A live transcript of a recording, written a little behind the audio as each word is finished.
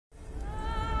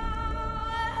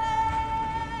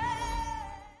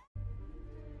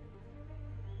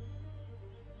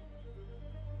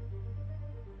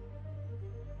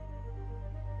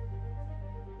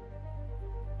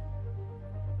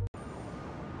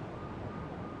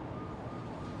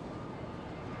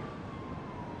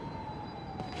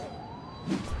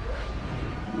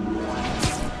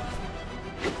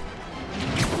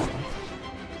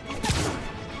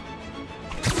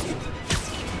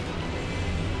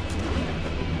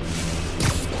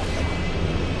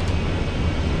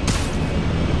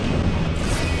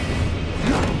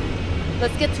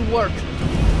Let's get to work.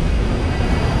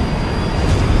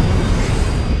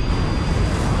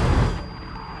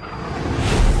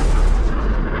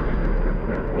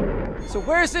 So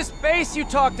where's this base you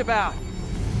talked about?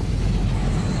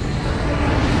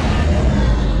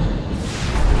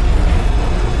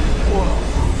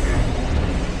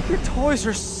 Whoa. Your toys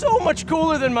are so much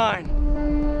cooler than mine.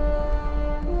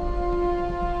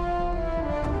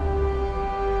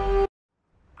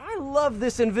 I love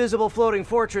this invisible floating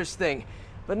fortress thing,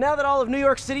 but now that all of New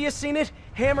York City has seen it,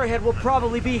 Hammerhead will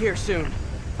probably be here soon.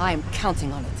 I am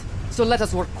counting on it, so let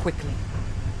us work quickly.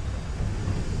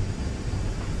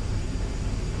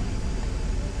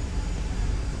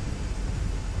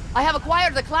 I have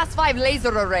acquired a Class 5 laser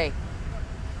array.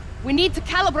 We need to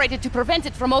calibrate it to prevent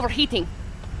it from overheating.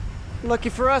 Lucky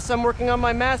for us, I'm working on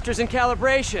my master's in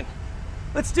calibration.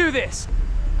 Let's do this!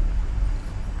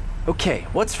 Okay,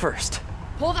 what's first?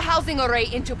 Pull the housing array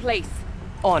into place.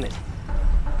 On it.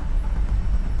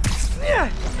 Yeah.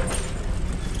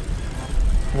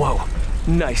 Whoa,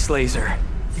 nice laser.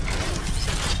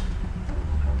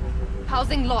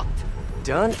 Housing locked.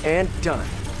 Done and done.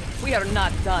 We are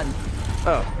not done.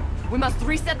 Oh. We must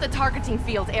reset the targeting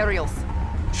field aerials.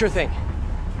 Sure thing.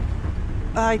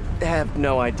 I have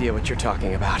no idea what you're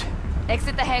talking about.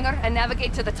 Exit the hangar and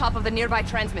navigate to the top of the nearby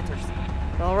transmitters.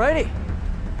 Alrighty.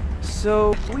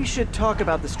 So, we should talk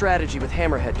about the strategy with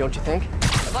Hammerhead, don't you think?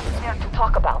 What's there to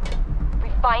talk about? We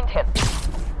find him.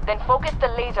 Then focus the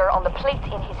laser on the plate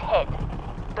in his head.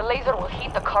 The laser will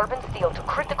heat the carbon steel to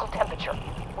critical temperature,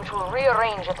 which will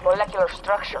rearrange its molecular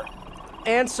structure.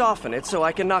 And soften it so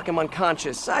I can knock him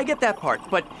unconscious. I get that part,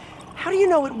 but how do you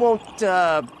know it won't,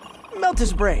 melt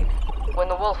his brain? When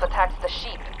the wolf attacks the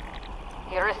sheep,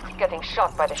 he risks getting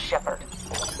shot by the shepherd.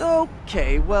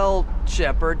 Okay, well,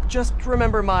 Shepherd, just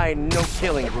remember my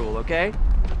no-killing rule, okay?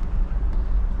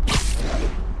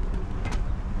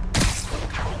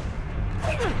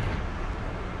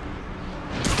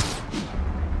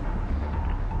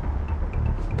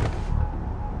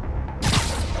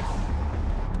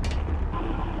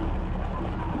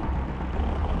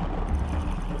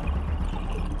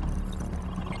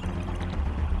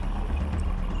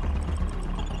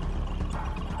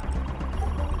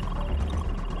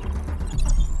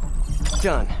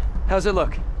 Done. How's it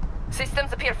look?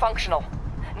 Systems appear functional.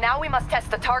 Now we must test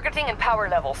the targeting and power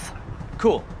levels.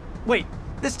 Cool. Wait,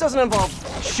 this doesn't involve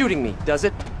shooting me, does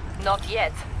it? Not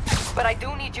yet. But I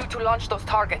do need you to launch those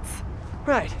targets.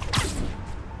 Right.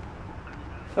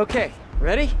 Okay,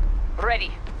 ready?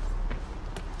 Ready.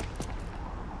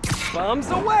 Bombs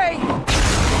away!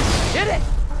 Hit it!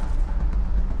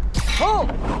 Pull!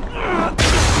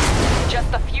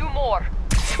 Just a few more.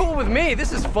 Cool with me,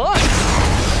 this is fun!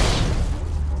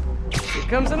 Here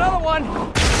comes another one!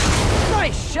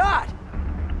 Nice shot!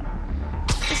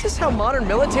 Is this how modern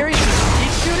militaries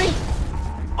keep shooting?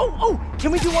 Oh,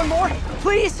 can we do one more?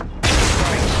 Please? You're a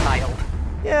child.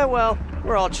 Yeah, well,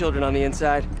 we're all children on the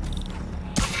inside.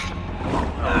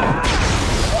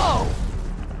 Whoa!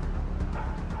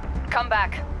 Come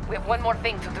back. We have one more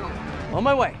thing to do. On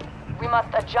my way. We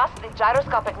must adjust the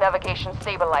gyroscopic navigation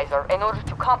stabilizer in order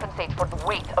to compensate for the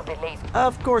weight of the laser.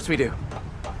 Of course we do.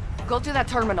 Go to that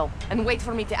terminal and wait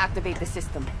for me to activate the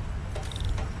system.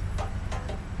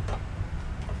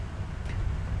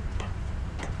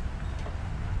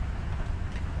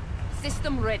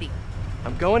 System ready.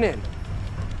 I'm going in.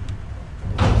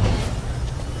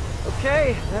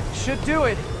 Okay, that should do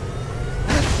it.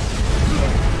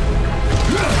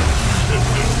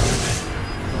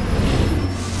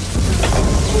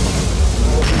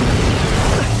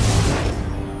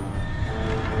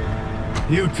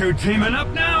 You two teaming up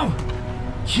now?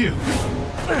 Cute.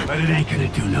 But it ain't gonna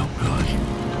do no good.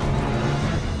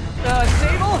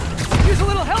 Sable? Use a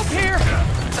little help here!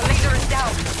 The laser is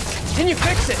down. Can you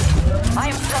fix it? I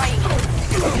am trying.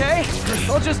 Okay,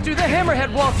 I'll just do the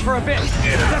hammerhead waltz for a bit.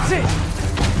 That's it.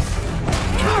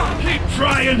 Keep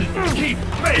trying, keep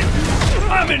failing.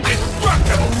 I'm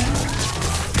indestructible.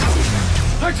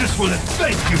 I just want to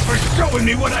thank you for showing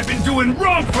me what I've been doing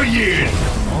wrong for years.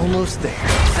 Almost there.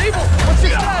 Sable, what's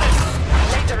your status?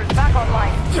 Laser is back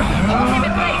online. Keep it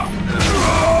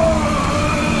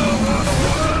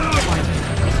place.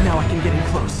 Now I can get in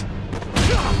close.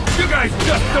 You guys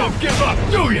just don't give up,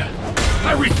 do ya?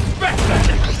 I respect that,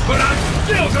 but I'm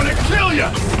still gonna kill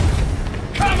ya!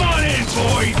 Come on in,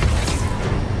 boys!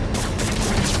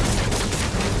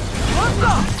 What's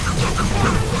up?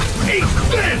 Eat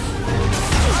this!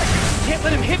 Can't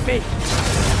let him hit me.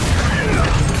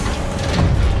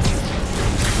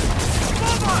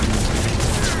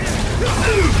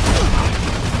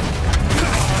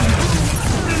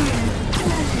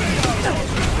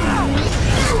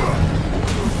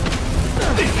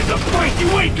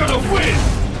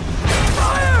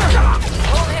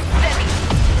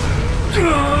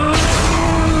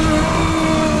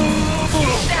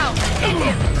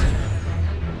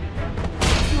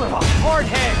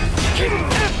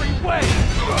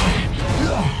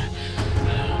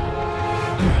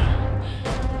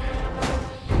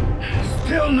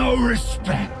 no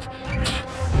respect.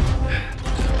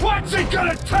 What's it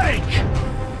gonna take?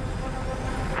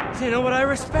 You know what I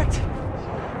respect?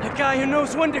 A guy who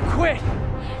knows when to quit.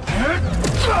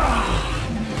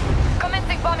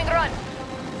 Commencing bombing run.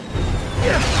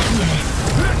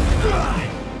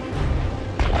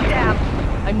 Damn,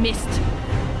 I missed.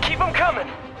 Keep them coming.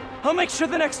 I'll make sure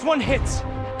the next one hits.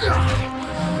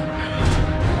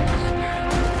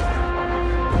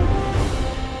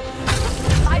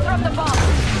 I dropped the bomb.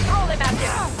 Throw them at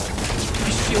him. My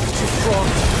shield's too strong.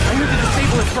 I need to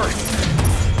disable it first.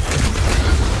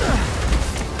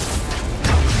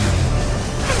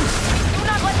 Do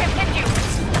not let him hit you.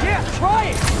 Yeah, try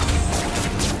it!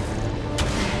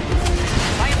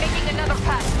 I am making another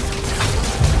pass.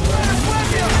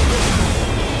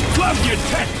 Love your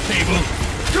tech, Sable.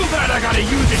 Too bad I gotta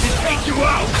use it to take you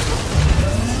out.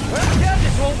 Well, yeah,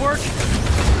 this won't work.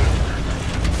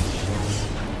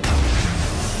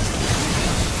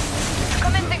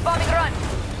 Commencing bombing run.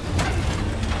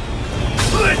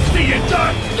 Let's see you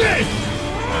done this!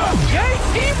 Yay,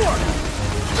 teamwork!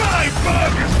 Die,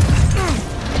 bug!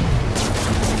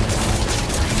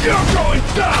 You're going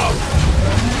down!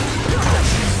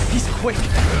 He's quick.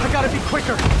 I gotta be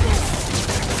quicker.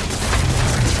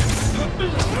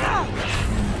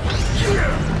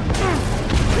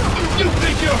 You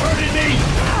think you're hurting me?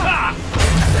 Ha!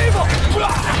 Sable!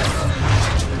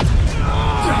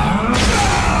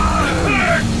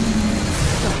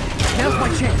 Now's my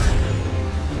chance.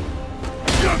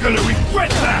 You're gonna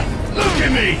regret that! Look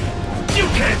at me! You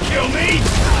can't kill me!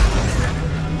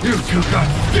 You two got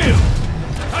skill!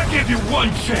 I'll give you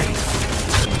one chance!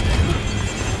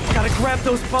 Gotta grab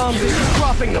those bombs as he's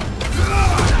dropping them.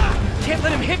 Can't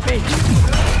let him hit me.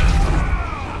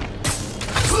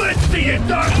 Let's see you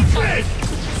done this!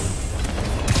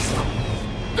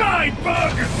 Die,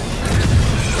 bug!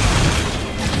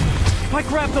 If I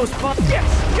grab those bombs... Yes!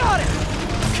 Got it!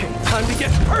 Okay, time to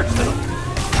get personal.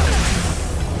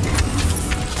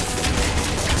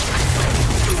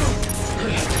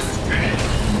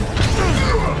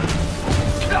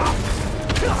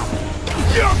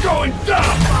 You're going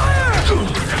down!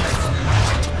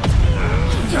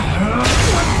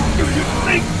 Do you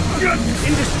think you're...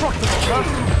 Indestructible, huh?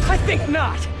 I think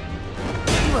not.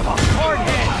 You have a hard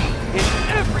head in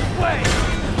every way.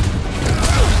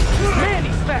 Man,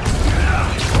 he's fast.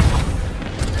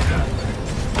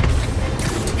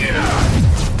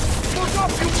 Look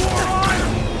up, you moron!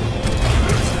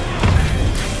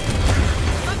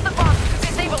 Use the bomb to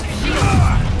disable his shield.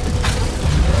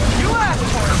 You asked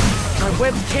for it. My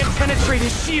webs can't penetrate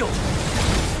his shield.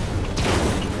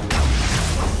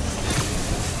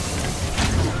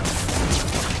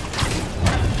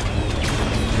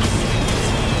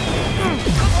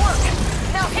 Good work.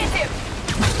 Now hit him.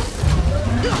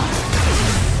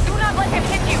 Do not let him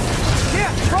hit you.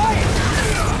 Yeah, try it.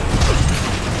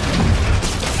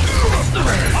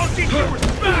 I'll teach you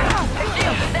respect! His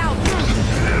shield is out.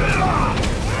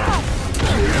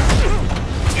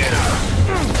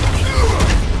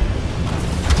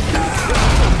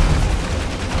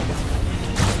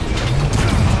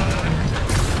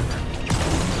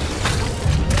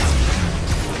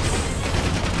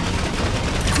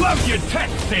 Love your tech,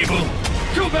 Sable!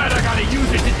 Too bad I gotta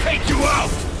use it to take you out!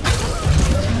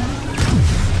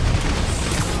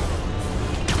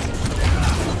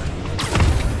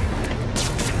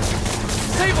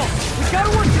 Sable, we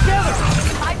gotta work together.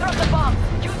 I dropped the bomb.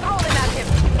 You throw them at him.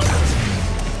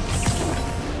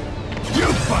 You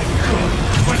fight good,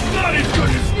 but not as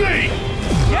good as me!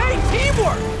 Yay,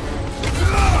 teamwork!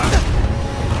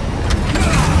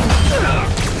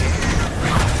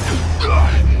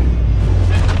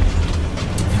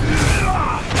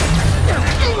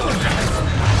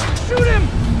 Shoot him!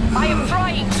 I am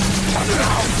trying.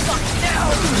 Oh, fuck, now.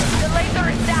 The laser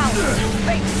is down.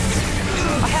 Wait.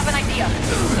 I have an idea.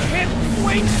 Can't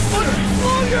wait much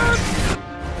longer!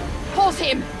 Pulse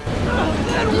him!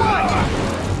 Then what?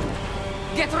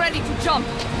 Get ready to jump!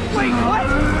 Wait, what?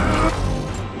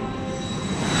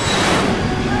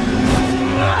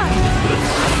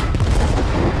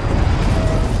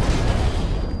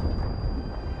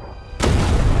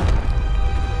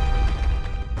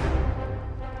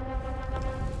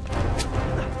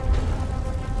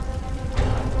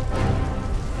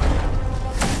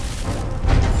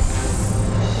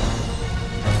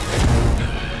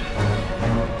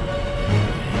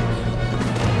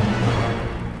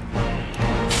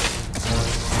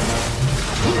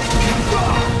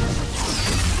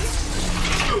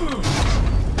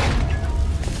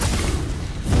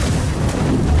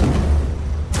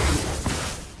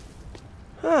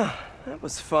 That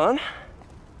was fun.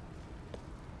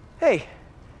 Hey,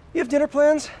 You have dinner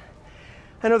plans?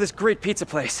 I know this great pizza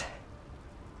place.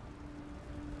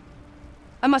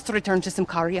 I must return to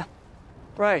Simcaria.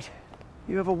 Right.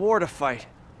 You have a war to fight.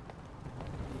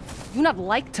 I do not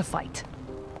like to fight.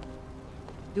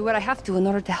 Do what I have to in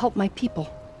order to help my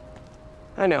people.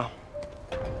 I know.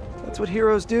 That's what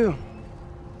heroes do.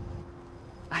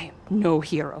 I am no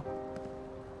hero.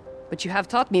 But you have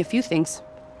taught me a few things.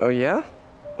 Oh yeah?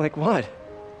 Like what?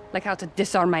 Like how to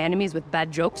disarm my enemies with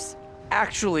bad jokes.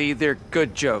 Actually, they're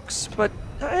good jokes, but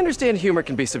I understand humor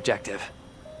can be subjective.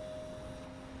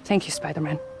 Thank you,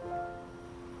 Spider-Man.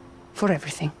 For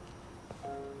everything.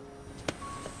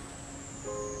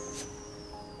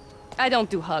 I don't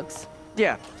do hugs.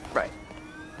 Yeah, right.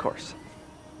 Of course.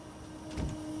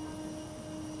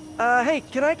 Hey,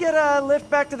 can I get a lift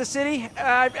back to the city?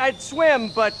 I'd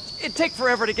swim, but it'd take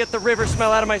forever to get the river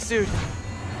smell out of my suit.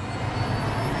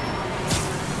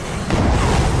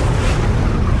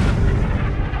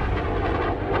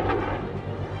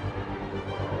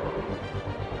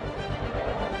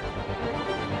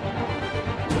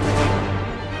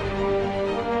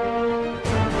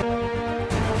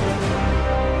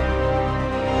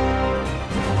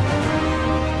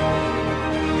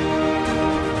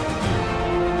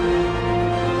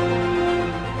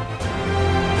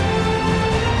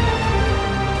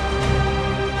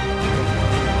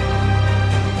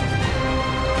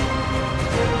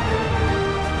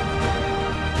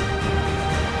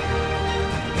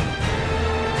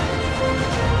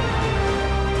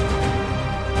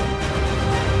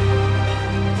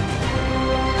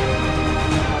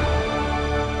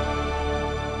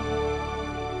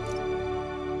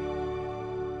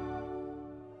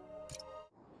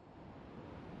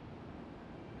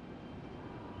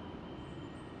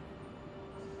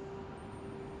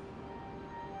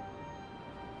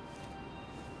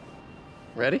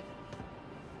 Ready?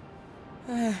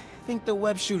 I think the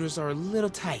web shooters are a little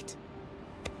tight.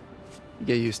 You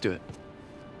get used to it.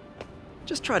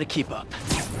 Just try to keep up.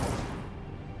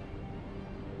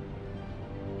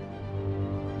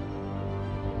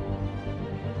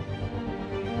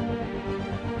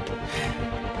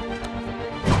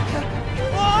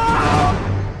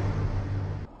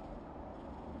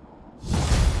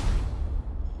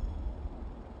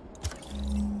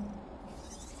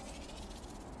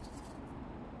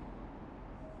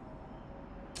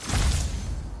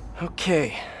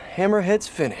 Okay, Hammerhead's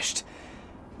finished,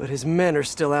 but his men are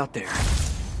still out there.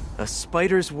 A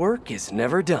spider's work is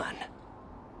never done.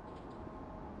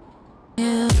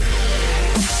 You